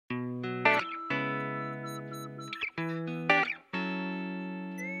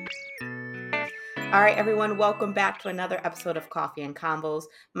All right, everyone, welcome back to another episode of Coffee and Combos.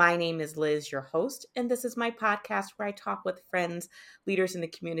 My name is Liz, your host, and this is my podcast where I talk with friends, leaders in the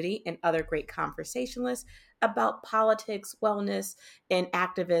community, and other great conversationalists about politics, wellness, and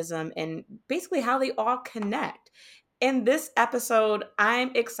activism, and basically how they all connect. In this episode,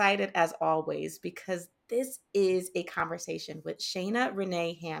 I'm excited as always because this is a conversation with Shana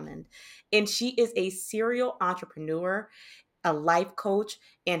Renee Hammond, and she is a serial entrepreneur, a life coach,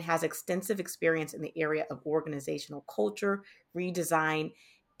 and has extensive experience in the area of organizational culture, redesign,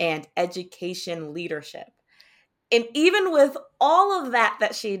 and education leadership. And even with all of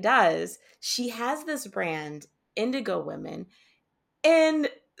that she does, she has this brand, Indigo Women, and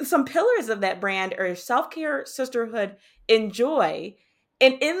some pillars of that brand are self-care, sisterhood, and joy.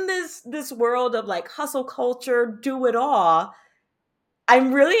 And in this world of like hustle culture, do it all,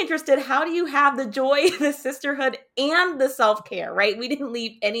 I'm really interested. How do you have the joy, the sisterhood, and the self care, right? We didn't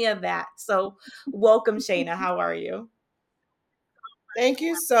leave any of that. So, welcome, Shana. How are you? Thank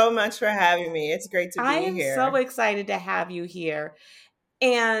you so much for having me. It's great to I be am so here. excited to have you here.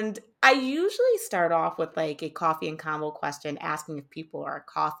 And I usually start off with like a coffee and combo question, asking if people are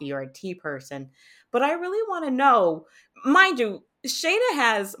a coffee or a tea person. But I really want to know, mind you, Shayna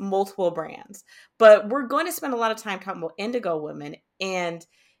has multiple brands, but we're going to spend a lot of time talking about Indigo Women. And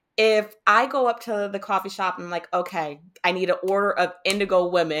if I go up to the coffee shop and I'm like, okay, I need an order of Indigo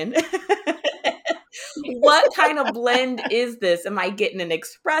Women. What kind of blend is this? Am I getting an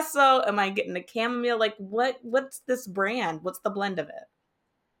espresso? Am I getting a chamomile? Like what's this brand? What's the blend of it?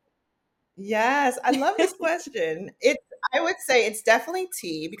 Yes, I love this question. I would say it's definitely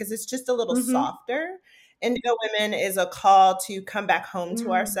tea because it's just a little Mhm. softer. Indigo Women is a call to come back home to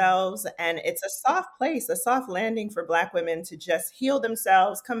Mm. ourselves, and it's a soft place, a soft landing for Black women to just heal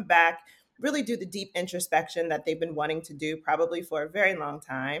themselves, come back, really do the deep introspection that they've been wanting to do probably for a very long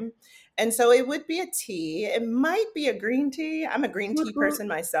time. And so it would be a tea. It might be a green tea. I'm a green tea person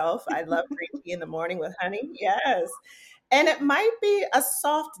myself. I love green tea in the morning with honey. Yes. And it might be a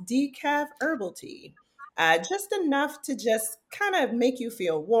soft decaf herbal tea, just enough to just kind of make you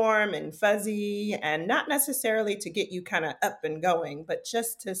feel warm and fuzzy, and not necessarily to get you kind of up and going, but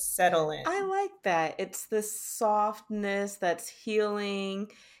just to settle I in. like that. It's this softness that's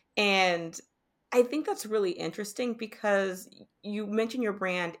healing. And I think that's really interesting because you mentioned your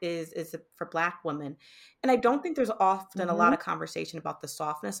brand is for Black women. And I don't think there's often a lot Mhm. of conversation about the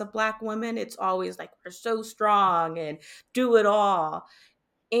softness of Black women. It's always like we're so strong and do it all.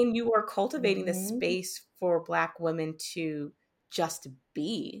 And you are cultivating this Mhm. space for Black women to just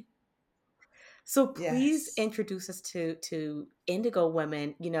be. So please Yes. introduce us to Indigo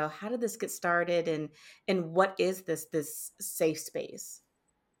Women. You know, how did this get started, and what is this safe space?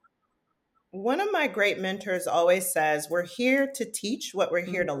 One of my great mentors always says, we're here to teach what we're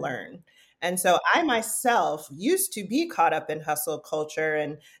here to Mm, learn. And so I myself used to be caught up in hustle culture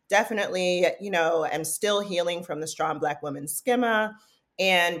and definitely, am still healing from the strong Black woman schema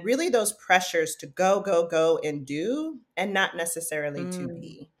and really those pressures to go, go, go and do and not necessarily to mm,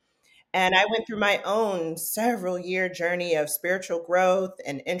 be. And I went through my own several year journey of spiritual growth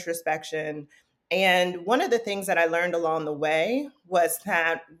and introspection. And one of the things that I learned along the way was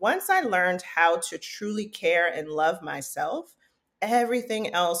that once I learned how to truly care and love myself,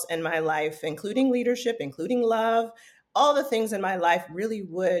 everything else in my life, including leadership, including love, all the things in my life really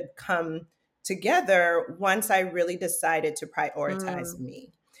would come together once I really decided to prioritize mm,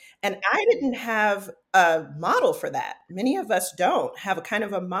 me. And I didn't have a model for that. Many of us don't have a kind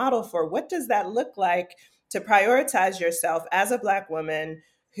of a model for what does that look like to prioritize yourself as a Black woman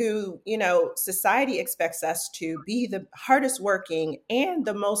who, society expects us to be the hardest working and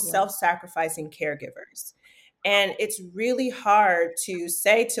the most yeah. self-sacrificing caregivers. And it's really hard to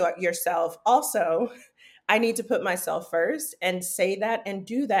say to yourself also, I need to put myself first and say that and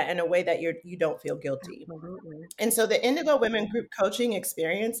do that in a way that you don't feel guilty. Absolutely. And so the Indigo Women Group coaching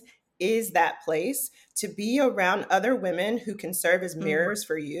experience is that place to be around other women who can serve as Mm, mirrors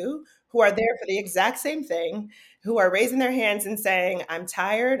for you, who are there for the exact same thing, who are raising their hands and saying, I'm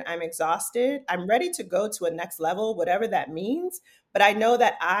tired, I'm exhausted, I'm ready to go to a next level, whatever that means. But I know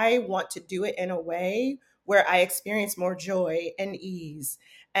that I want to do it in a way where I experience more joy and ease.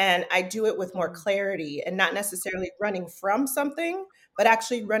 And I do it with more mm, clarity and not necessarily running from something, but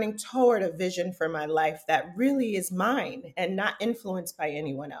actually running toward a vision for my life that really is mine and not influenced by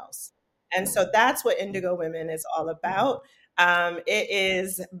anyone else. And so that's what Indigo Women is all about. It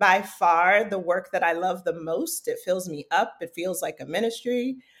is by far the work that I love the most. It fills me up. It feels like a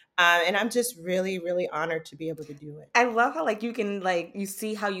ministry. And I'm just really, really honored to be able to do it. I love how like you can like you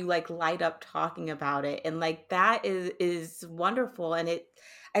see how you like light up talking about it, and like that is wonderful. And it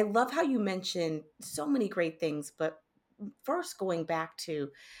I love how you mentioned so many great things, but first going back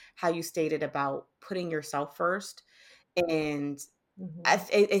to how you stated about putting yourself first. And Hmm. I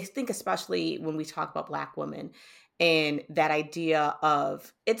think especially when we talk about Black women and that idea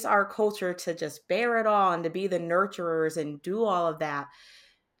of it's our culture to just bear it all and to be the nurturers and do all of that,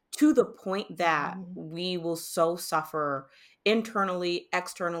 to the point that Hmm. we will so suffer internally,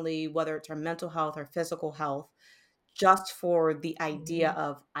 externally, whether it's our mental health or physical health, just for the idea Hmm.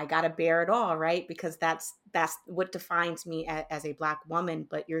 of I gotta bear it all, right? Because that's what defines me as a Black woman.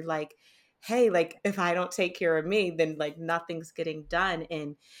 But you're like, hey, like if I don't take care of me, then like nothing's getting done.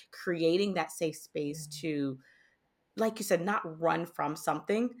 And creating that safe space to, like you said, not run from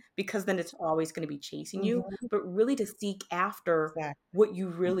something because then it's always going to be chasing you, Hmm. but really to seek after Exactly. what you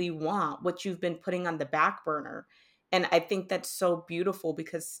really want, what you've been putting on the back burner. And I think that's so beautiful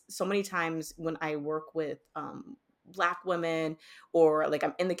because so many times when I work with Black women or like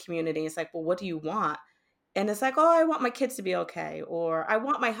I'm in the community, it's like, well, what do you want? And it's like, oh, I want my kids to be okay, or I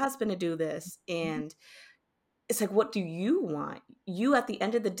want my husband to do this. And it's like, what do you want? You, at the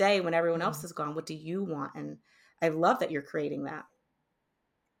end of the day, when everyone else Mhm. is gone, what do you want? And I love that you're creating that.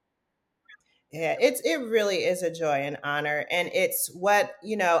 Yeah, it really is a joy and honor. And it's what,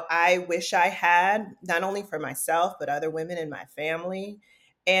 I wish I had, not only for myself, but other women in my family.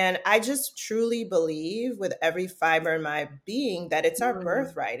 And I just truly believe with every fiber in my being that it's our Mm,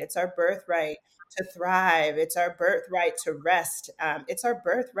 birthright. It's our birthright to thrive. It's our birthright to rest. It's our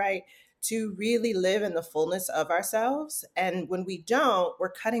birthright to really live in the fullness of ourselves. And when we don't,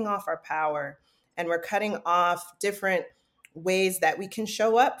 we're cutting off our power and we're cutting off different ways that we can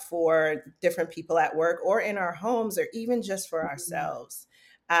show up for different people at work or in our homes or even just for mm. ourselves.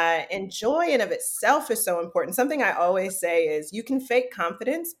 And joy in of itself is so important. Something I always say is you can fake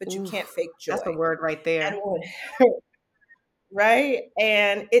confidence, but you can't Oof, fake that's a joy. word right And there. right?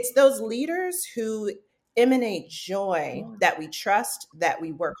 And it's those leaders who emanate joy Yeah. that we trust, that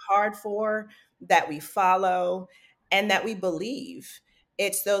we work hard for, that we follow, and that we believe.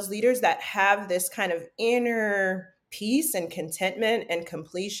 It's those leaders that have this kind of inner peace and contentment and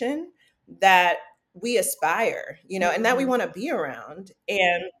completion that we aspire, and that we Mhm. want to be around.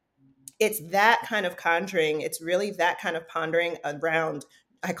 And it's that kind of conjuring, it's really that kind of pondering around,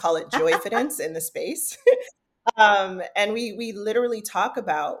 I call it joyfidence in the space. And we literally talk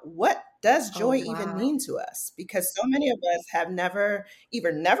about what does Oh, joy even wow. mean to us? Because so many of us have never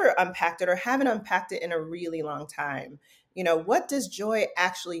unpacked it or haven't unpacked it in a really long time. What does joy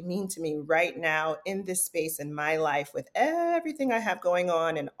actually mean to me right now in this space in my life with everything I have going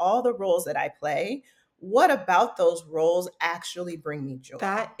on and all the roles that I play? What about those roles actually bring me joy?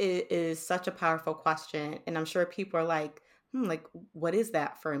 That is such a powerful question, and I'm sure people are like, "Hmm, like, what is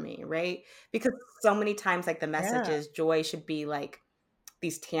that for me?" Right? Because so many times, like, the message Yeah. is joy should be, like,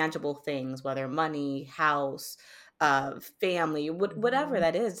 these tangible things, whether money, house, family, whatever Mhm.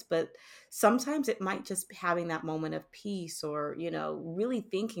 that is. But sometimes it might just be having that moment of peace or, really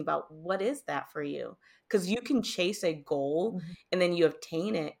thinking about what is that for you? Because you can chase a goal Mhm. and then you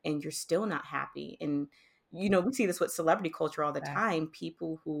obtain it and you're still not happy. And, we see this with celebrity culture all the Exactly. time,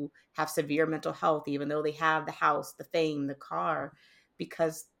 people who have severe mental health, even though they have the house, the fame, the car,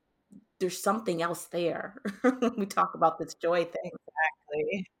 because there's something else there. We talk about this joy thing.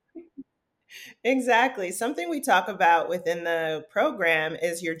 Exactly. Exactly. Something we talk about within the program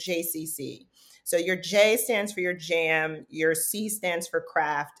is your JCC. So your J stands for your jam, your C stands for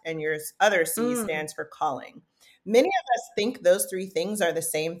craft, and your other C Mm, stands for calling. Many of us think those three things are the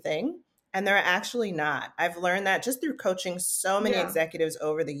same thing, and they're actually not. I've learned that just through coaching so many yeah. executives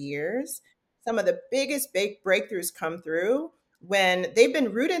over the years. Some of the biggest big breakthroughs come through when they've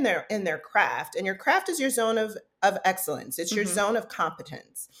been rooted in their craft, and your craft is your zone of excellence. It's your Mhm. zone of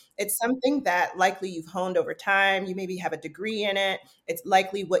competence. It's something that likely you've honed over time. You maybe have a degree in it. It's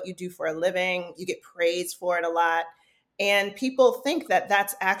likely what you do for a living. You get praised for it a lot. And people think that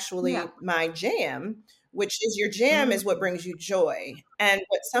that's Yeah. actually my jam, which is your jam is what Mhm. brings you joy. And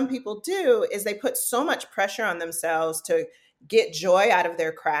what some people do is they put so much pressure on themselves to get joy out of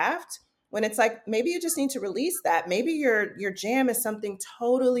their craft when it's like maybe you just need to release that. Maybe your jam is something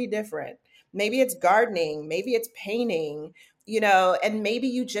totally different. Maybe it's gardening, maybe it's painting, and maybe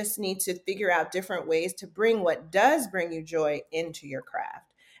you just need to figure out different ways to bring what does bring you joy into your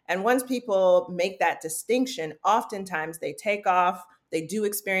craft. And once people make that distinction, oftentimes they take off, they do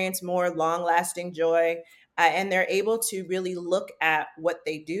experience more long lasting joy, and they're able to really look at what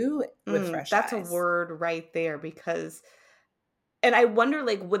they do with fresh That's a eyes. word right there because And I wonder,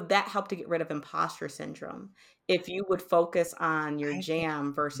 like, would that help to get rid of imposter syndrome if you would focus on your I think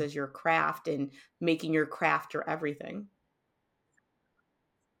jam versus your craft and making your craft your everything?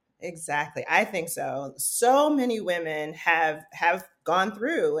 exactly. I think so. So many women have gone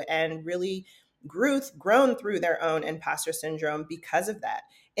through and really grown through their own imposter syndrome because of that.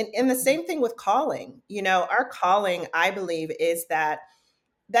 And the Mm. same thing with calling. You know, our calling, I believe, is that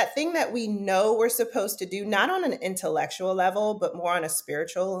thing that we know we're supposed to do, not on an intellectual level, but more on a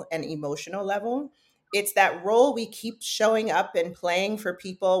spiritual and emotional level. It's that role we keep showing up and playing for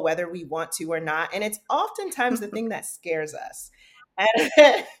people, whether we want to or not. And it's oftentimes the thing that scares us.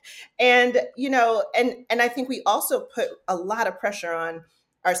 And, and you know, and I think we also put a lot of pressure on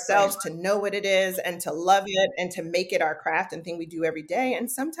Right. ourselves to know what it is and to love it and to make it our craft and thing we do every day.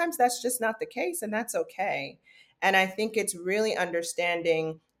 And sometimes that's just not the case, and that's okay. And I think it's really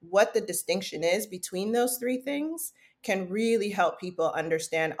understanding what the distinction is between those three things can really help people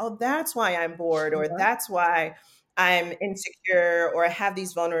understand, oh, that's why I'm bored, or Yeah. that's why I'm insecure, or I have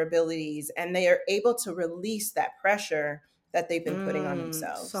these vulnerabilities. And they are able to release that pressure that they've been putting on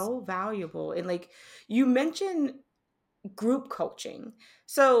themselves. So valuable. And like you mentioned group coaching.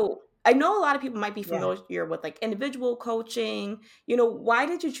 So I know a lot of people might be Yeah. familiar with like individual coaching. You know, why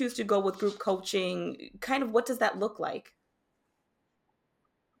did you choose to go with group coaching? Kind of what does that look like?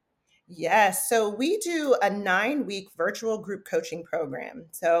 Yes. So we do a 9 week virtual group coaching program.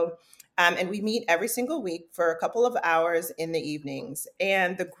 And we meet every single week for a couple of hours in the evenings.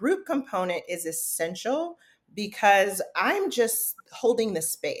 And the group component is essential because I'm just holding the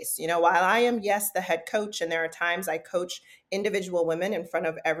space. You know, while I am, yes, the head coach, and there are times I coach individual women in front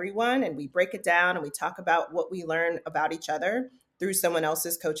of everyone, and we break it down and we talk about what we learn about each other through someone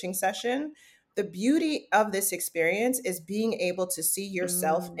else's coaching session. The beauty of this experience is being able to see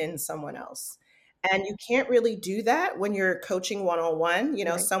yourself Mm, in someone else. And you can't really do that when you're coaching one on one. You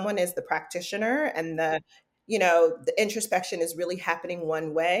know, right. someone is the practitioner and the introspection is really happening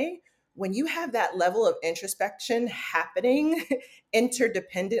one way. When you have that level of introspection happening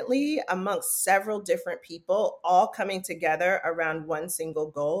interdependently amongst several different people, all coming together around one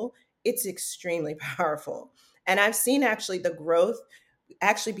single goal, it's extremely powerful. And I've seen actually the growth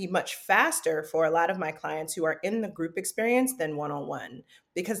actually be much faster for a lot of my clients who are in the group experience than one on one,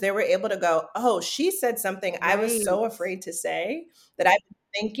 because they were able to go, oh, she said something I was Right. so afraid to say that I've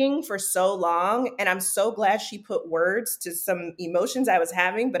been thinking for so long. And I'm so glad she put words to some emotions I was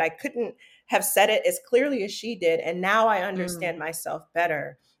having, but I couldn't have said it as clearly as she did. And now I understand Mm. myself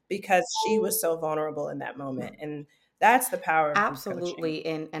better because she was so vulnerable in that moment. And that's the power of group coaching. Absolutely.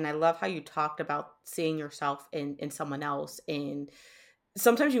 And I love how you talked about seeing yourself in someone else. And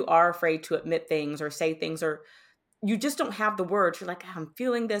sometimes you are afraid to admit things or say things, or you just don't have the words. You're like, "Ah, I'm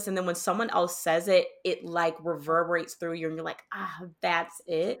feeling this." And then when someone else says it, it like reverberates through you and you're like, ah, that's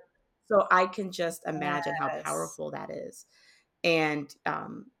it. So I can just imagine how Yes. powerful that is. And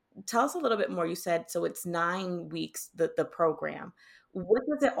tell us a little bit more. You said so it's 9 weeks, the program. What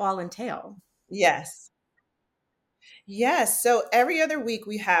does it all entail? Yes. Yes. So every other week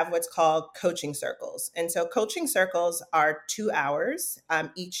we have what's called coaching circles. And so coaching circles are 2 hours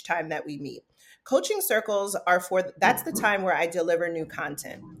each time that we meet. Coaching circles are that's the time where I deliver new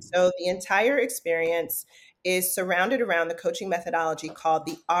content. So the entire experience is surrounded around the coaching methodology called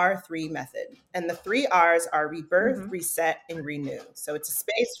the R3 method. And the three R's are rebirth, Hmm. reset, and renew. So it's a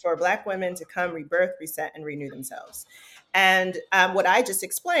space for Black women to come rebirth, reset, and renew themselves. And what I just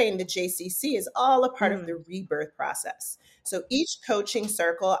explained, the JCC, is all a part of the Mm. rebirth process. So each coaching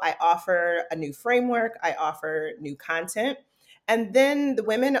circle, I offer a new framework, I offer new content, and then the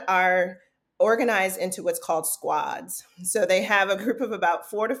women are organized into what's called squads. So they have a group of about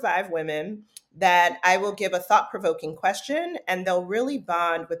 4 to 5 women that I will give a thought provoking question, and they'll really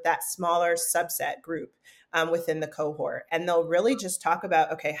bond with that smaller subset group within the cohort. And they'll really just talk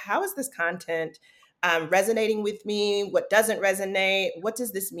about, okay, how is this content resonating with me? What doesn't resonate? What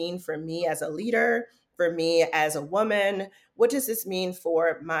does this mean for me as a leader, for me as a woman? What does this mean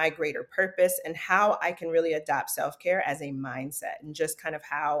for my greater purpose, and how I can really adopt self care as a mindset and just kind of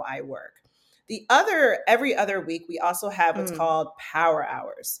how I work? Every other week, we also have what's Mm. called power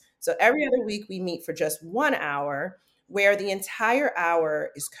hours. So every other week, we meet for just 1 hour where the entire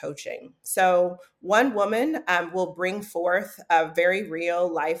hour is coaching. So one woman will bring forth a very real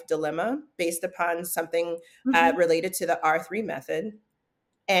life dilemma based upon something Mhm. related to the R3 method.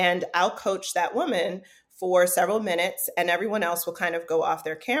 And I'll coach that woman for several minutes, and everyone else will kind of go off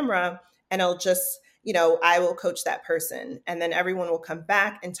their camera, and I'll just, I will coach that person. And then everyone will come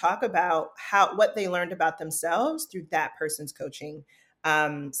back and talk about what they learned about themselves through that person's coaching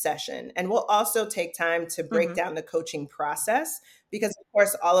session. And we'll also take time to break Mm-hmm. down the coaching process because, of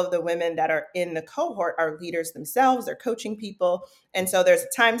course, all of the women that are in the cohort are leaders themselves, they're coaching people. And so there's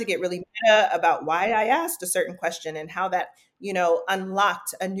time to get really meta about why I asked a certain question and how that,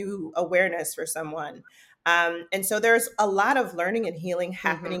 unlocked a new awareness for someone. And so there's a lot of learning and healing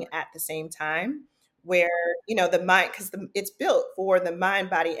Mm-hmm. happening at the same time where, the mind, because it's built for the mind,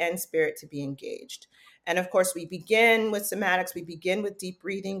 body, and spirit to be engaged. And of course, we begin with somatics, we begin with deep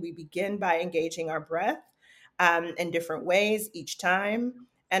breathing, we begin by engaging our breath in different ways each time.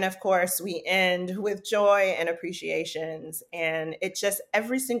 And of course, we end with joy and appreciations. And it just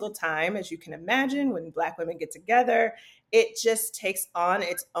every single time, as you can imagine, when Black women get together, it just takes on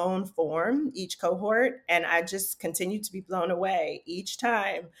its own form, each cohort. And I just continue to be blown away each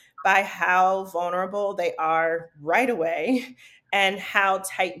time by how vulnerable they are right away and how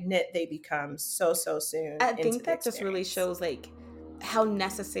tight knit they become so soon I into think the that just really experience. shows like how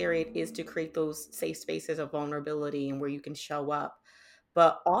necessary it is to create those safe spaces of vulnerability and where you can show up,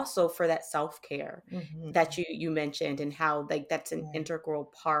 but also for that self-care Mhm. that you mentioned, and how like that's an Yeah. integral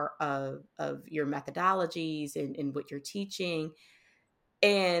part of your methodologies and what you're teaching.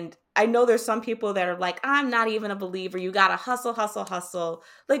 And I know there's some people that are like, I'm not even a believer. You got to hustle, hustle, hustle.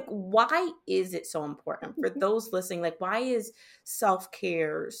 Like, why is it so important for those listening? Like, why is self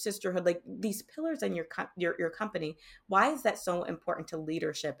care, sisterhood, like these pillars in your company? Why is that so important to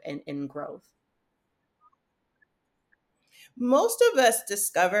leadership and growth? Most of us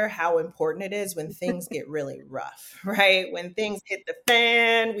discover how important it is when things get really rough, right? When things hit the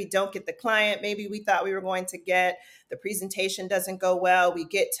fan, we don't get the client maybe we thought we were going to get, the presentation doesn't go well, we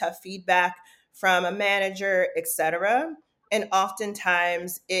get tough feedback from a manager, etc. And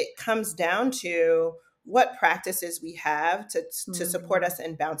oftentimes it comes down to what practices we have to support Mm, us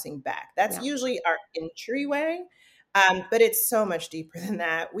in bouncing back. That's yeah. usually our entryway. But it's so much deeper than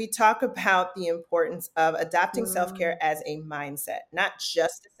that. We talk about the importance of adopting self Mm, care as a mindset, not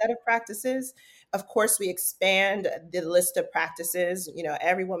just a set of practices. Of course, we expand the list of practices,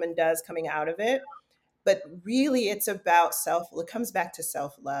 every woman does coming out of it. But really, it's about it comes back to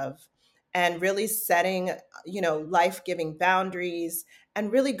self love and really setting, life giving boundaries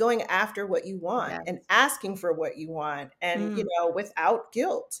and really going after what you want yes. and asking for what you want and, Mm, without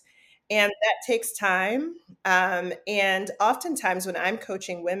guilt. And that takes time. And oftentimes, when I'm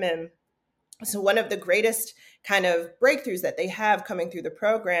coaching women, so one of the greatest kind of breakthroughs that they have coming through the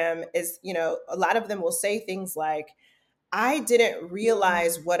program is, a lot of them will say things like, I didn't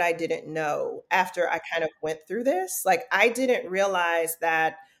realize mm, what I didn't know after I kind of went through this. Like, I didn't realize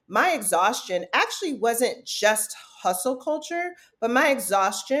that my exhaustion actually wasn't just hustle culture, but my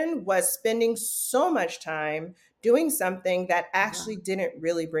exhaustion was spending so much time doing something that yeah. actually didn't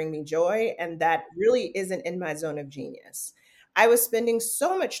really bring me joy and that really isn't in my zone of genius. I was spending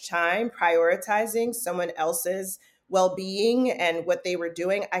so much time prioritizing someone else's well being and what they were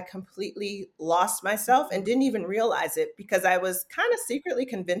doing, I completely lost myself and Mm, didn't even realize it because I was kind of secretly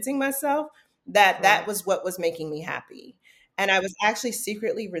convincing myself that that correct. was what was making me happy. And I was actually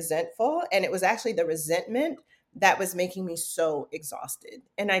secretly resentful. And it was actually the resentment that was making me so exhausted.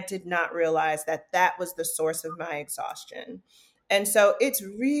 And I did not realize that that was the source of my exhaustion. And so it's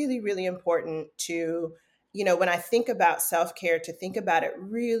really, really important to when I think about self care, to think about it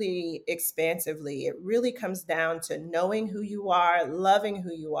really expansively. It really comes down to knowing who you are, loving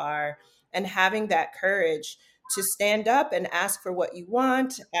who you are, and having that courage to stand up and ask for what you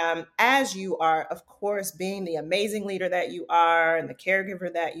want, as you are, of course, being the amazing leader that you are and the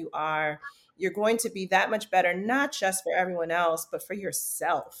caregiver that you are. You're going to be that much better, not just for everyone else, but for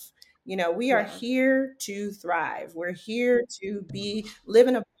yourself. We are Yes. here to thrive. We're here to live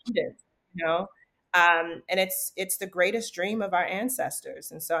in abundance. You know, and it's the greatest dream of our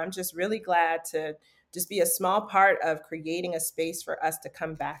ancestors. And so I'm just really glad to just be a small part of creating a space for us to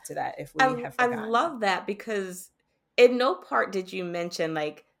come back to that if we have I forgotten. love that because in no part did you mention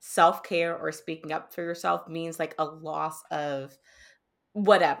like self-care or speaking up for yourself means like a loss of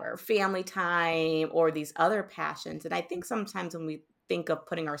whatever, family time or these other passions. And I think sometimes when we think of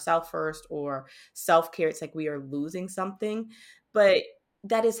putting ourselves first or self-care, it's like we are losing something. But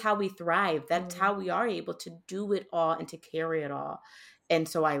that is how we thrive. That's how we are able to do it all and to carry it all. And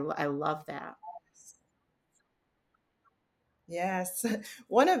so I love that. Yes.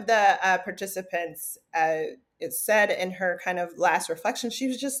 One of the participants, it said in her kind of last reflection, she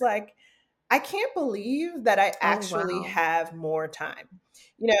was just like, I can't believe that I Oh actually wow. have more time.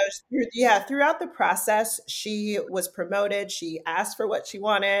 Throughout the process, she was promoted. She asked for what she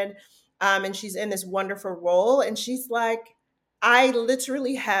wanted, and she's in this wonderful role. And she's like, I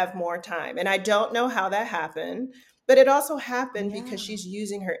literally have more time, and I don't know how that happened. But it also happened because Yeah. she's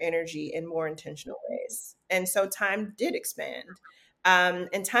using her energy in more intentional ways. And so time did expand.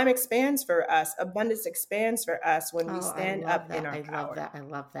 And time expands for us. Abundance expands for us when we Oh, I stand love up in that. our I love power. that. I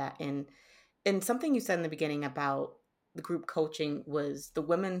love that. And something you said in the beginning about the group coaching was the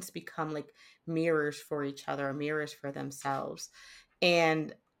women's become like mirrors for each other, mirrors for themselves.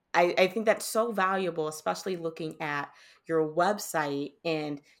 And I think that's so valuable, especially looking at your website.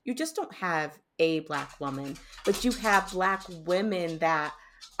 And you just don't have a Black woman, but you have Black women that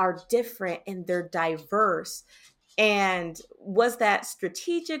are different and they're diverse. And was that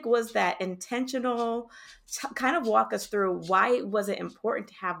strategic? Was that intentional? Kind of walk us through why was it important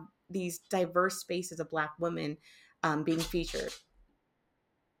to have these diverse spaces of Black women being featured?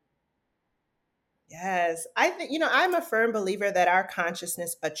 Yes. I think, I'm a firm believer that our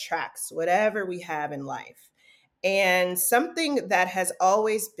consciousness attracts whatever we have in life. And something that has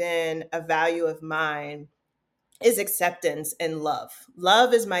always been a value of mine is acceptance and love.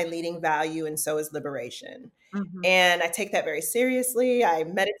 Love is my leading value, and so is liberation. Mhm. And I take that very seriously. I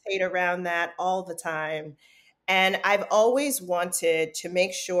meditate around that all the time. And I've always wanted to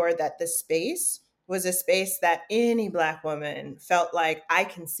make sure that the space was a space that any Black woman felt like I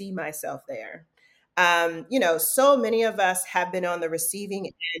can see myself there. So many of us have been on the receiving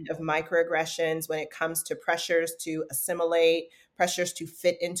end of microaggressions when it comes to pressures to assimilate, pressures to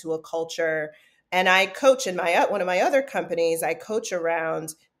fit into a culture. And I coach in my one of my other companies, I coach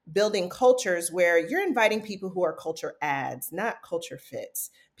around building cultures where you're inviting people who are culture adds, not culture fits,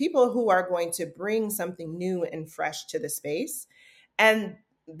 people who are going to bring something new and fresh to the space. And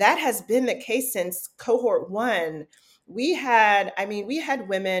that has been the case since cohort one. We had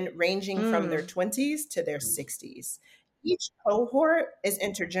women ranging from their Mm. 20s to their 60s. Each cohort is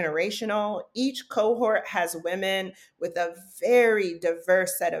intergenerational. Each cohort has women with a very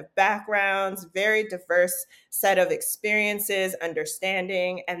diverse set of backgrounds, very diverse set of experiences,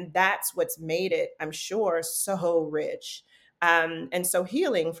 understanding, and that's what's made it, I'm sure, so rich. And so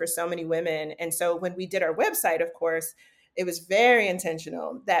healing for so many women. And so when we did our website, of course, it was very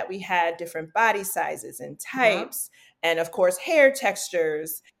intentional that we had different body sizes and Yep. types, and of course, hair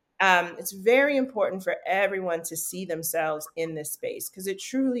textures. It's very important for everyone to see themselves in this space because it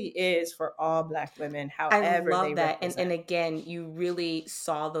truly is for all Black women, I however they love that. And represent. again, you really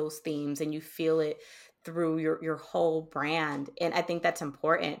saw those themes and you feel it through your whole brand. And I think that's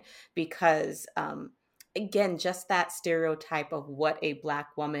important because again, just that stereotype of what a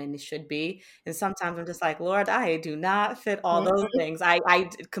Black woman should be. And sometimes I'm just like, Lord, I do not fit all those Mhm. things. I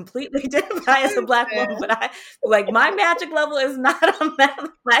completely identify as a Black woman, but I like my magic level is not a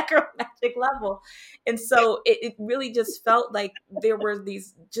macro magic level. And so it really just felt like there were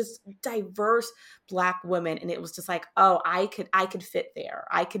these just diverse Black women, and it was just like, oh, I could fit there,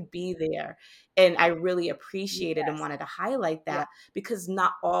 I could be there. And I really appreciated and Yes. wanted to highlight Yeah. that because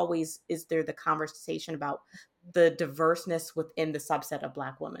not always is there the conversation about the diverseness within the subset of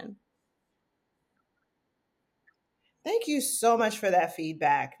Black women. Thank you so much for that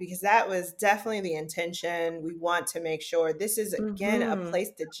feedback because that was definitely the intention. We want to make sure this is, again, a Hmm.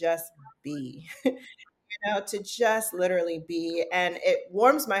 place to just be. To just literally be. And it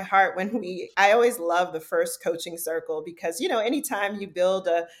warms my heart when I always love the first coaching circle because, anytime you build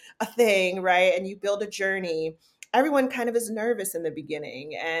a thing, right, and you build a journey, everyone kind of is nervous in the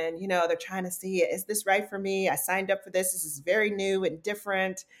beginning. And, they're trying to see, is this right for me? I signed up for this. This is very new and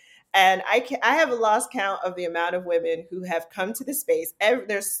different. And I have a lost count of the amount of women who have come to the space.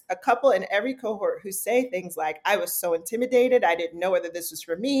 There's a couple in every cohort who say things like, I was so intimidated. I didn't know whether this was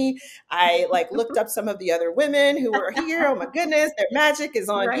for me. I like looked up some of the other women who were here. Oh my goodness, their magic is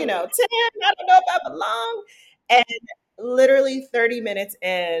on, Right. 10. I don't know if I belong. And literally 30 minutes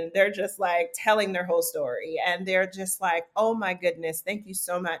in, they're just like telling their whole story. And they're just like, oh my goodness, thank you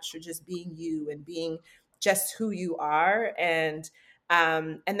so much for just being you and being just who you are. And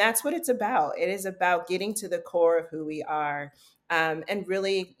that's what it's about. It is about getting to the core of who we are, and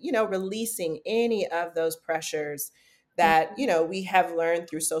really, releasing any of those pressures that, Mhm. we have learned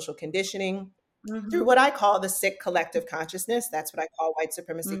through social conditioning, through Mhm. what I call the sick collective consciousness. That's what I call white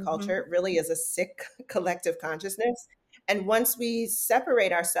supremacy culture. Mhm. It really is a sick collective consciousness. And once we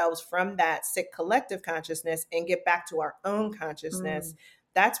separate ourselves from that sick collective consciousness and get back to our own consciousness, Mm.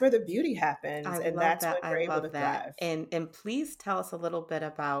 that's where the beauty happens. I And love that's that. when I we're able to love that. thrive. And please tell us a little bit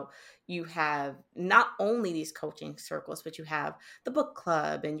about you have not only these coaching circles, but you have the book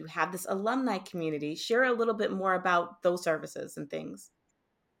club and you have this alumni community. Share a little bit more about those services and things.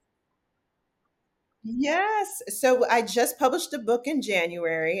 Yes. So I just published a book in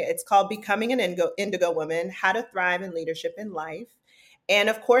January. It's called Becoming an Indigo Woman: How to Thrive in Leadership in Life. And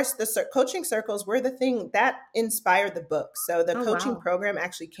of course, the coaching circles were the thing that inspired the book. So the Oh, coaching wow. program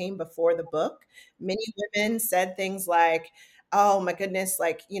actually came before the book. Many women said things like, oh my goodness,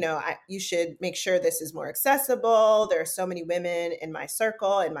 like, you should make sure this is more accessible. There are so many women in my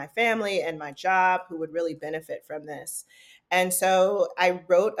circle, in my family, and my job who would really benefit from this. And so I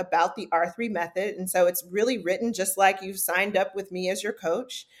wrote about the R3 method. And so it's really written just like you've signed up with me as your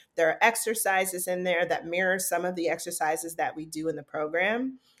coach. There are exercises in there that mirror some of the exercises that we do in the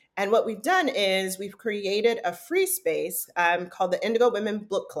program. And what we've done is we've created a free space called the Indigo Women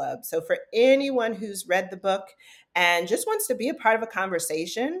Book Club. So for anyone who's read the book and just wants to be a part of a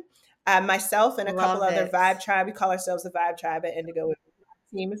conversation, myself and a couple Love other it. Vibe Tribe, we call ourselves the Vibe Tribe at Indigo Women.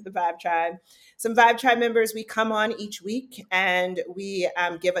 Team is the Vibe Tribe. Some Vibe Tribe members, we come on each week and we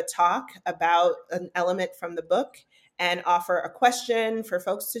give a talk about an element from the book and offer a question for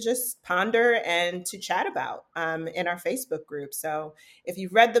folks to just ponder and to chat about in our Facebook group. So if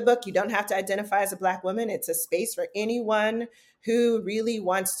you've read the book, you don't have to identify as a Black woman. It's a space for anyone who really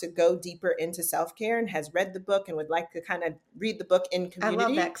wants to go deeper into self-care and has read the book and would like to kind of read the book in I love that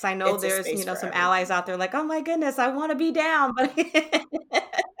community. because I know It's a there's, space for some everyone. allies out there like, oh my goodness, I want to be down, but you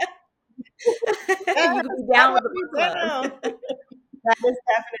Yes, could be I down with want the to be book club. down. That is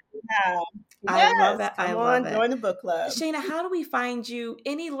definitely how. I love Yes, it. I come love on, it. join the book club. Shayna, how do we find you?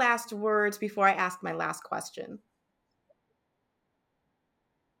 Any last words before I ask my last question?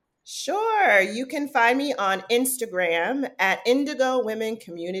 Sure. You can find me on Instagram at Indigo Women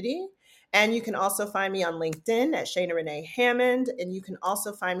Community. And you can also find me on LinkedIn at Shayna Renee Hammond. And you can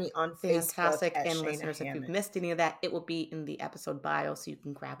also find me on Facebook Fantastic. at And Shayna listeners, if you've Hammond. missed any of that, it will be in the episode bio, so you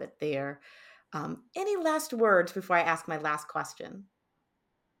can grab it there. Any last words before I ask my last question?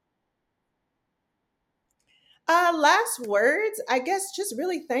 Last words, I guess just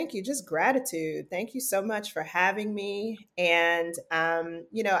really thank you, just gratitude. Thank you so much for having me. And,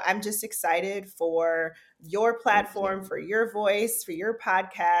 I'm just excited for your Thank platform, you. for your voice, for your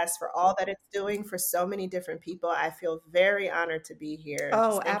podcast, for all that it's doing for so many different people. I feel very honored to be here.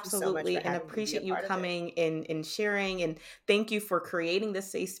 Oh, Just thank you so much for absolutely. And having me be a appreciate you part of it. coming and sharing. And thank you for creating this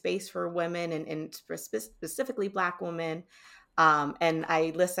safe space for women and for specifically Black women. And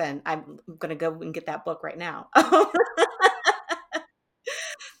I'm going to go and get that book right now.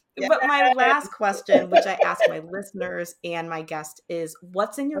 Yes. But my last question, which I ask my listeners and my guest, is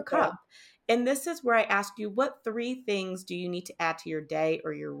what's in your Okay. cup? And this is where I ask you, what three things do you need to add to your day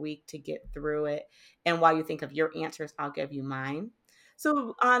or your week to get through it? And while you think of your answers, I'll give you mine.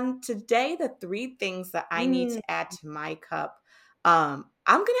 So on today, the three things that I need Mm, to add to my cup, I'm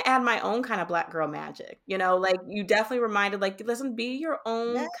gonna add my own kind of Black girl magic. Like you definitely reminded, like, listen, be your yes.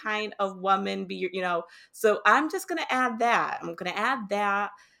 own kind of woman, be your. So I'm just gonna add that. I'm gonna add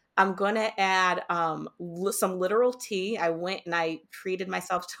that. I'm going to add some literal tea. I went and I treated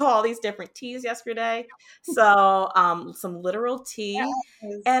myself to all these different teas yesterday. So some literal tea.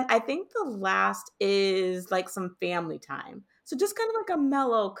 Yes. And I think the last is like some family time. So just kind of like a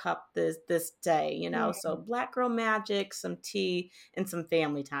mellow cup this day. So Mm, Black girl magic, some tea, and some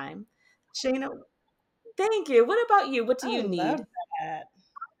family time. Shayna, thank you. What about you? What do I you love need? that.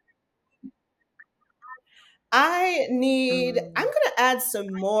 I'm Mm, going to add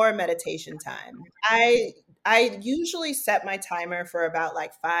some more meditation time. I usually set my timer for about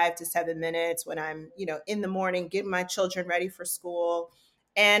like 5 to 7 minutes when I'm, in the morning, getting my children ready for school.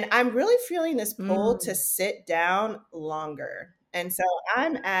 And I'm really feeling this pull to mm, sit down longer. And so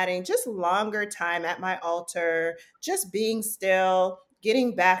I'm adding just longer time at my altar, just being still,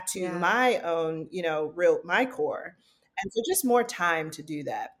 getting back to yeah. my own, my core. And so just more time to do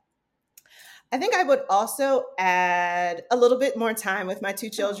that. I think I would also add a little bit more time with my two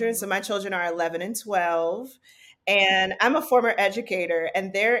children. So Oh, my children are 11 and 12. And I'm a former educator,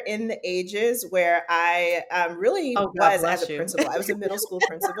 and they're in the ages where I really oh, God was as a bless you. principal. I was a middle school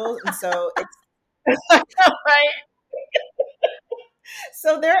principal. And so it's right.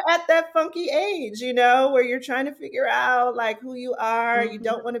 So they're at that funky age, where you're trying to figure out like who you are. You Mhm.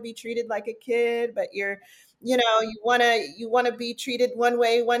 don't want to be treated like a kid, but you want to be treated one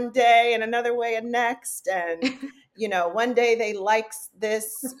way one day and another way and next. And one day they like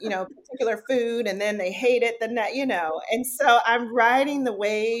this, particular food, and then they hate it the next. And so I'm riding the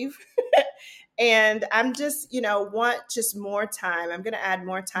wave. And I'm just, want just more time. I'm going to add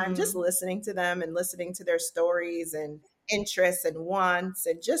more time just Mm. listening to them and listening to their stories and interests and wants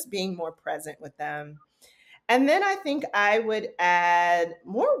and just being more present with them. And then I think I would add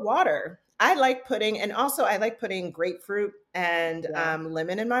more water. I like putting grapefruit and Yeah.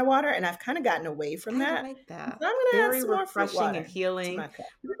 lemon in my water, and I've kind of gotten away from I that. like So that. I'm going to add Very some more fruit refreshing and water to healing. my cup.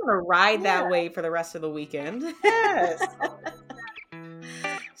 We're gonna ride Yeah. that way for the rest of the weekend. Yes.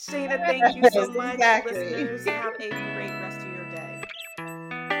 Shayna, thank you so Yes, much. exactly. Listeners, have a great rest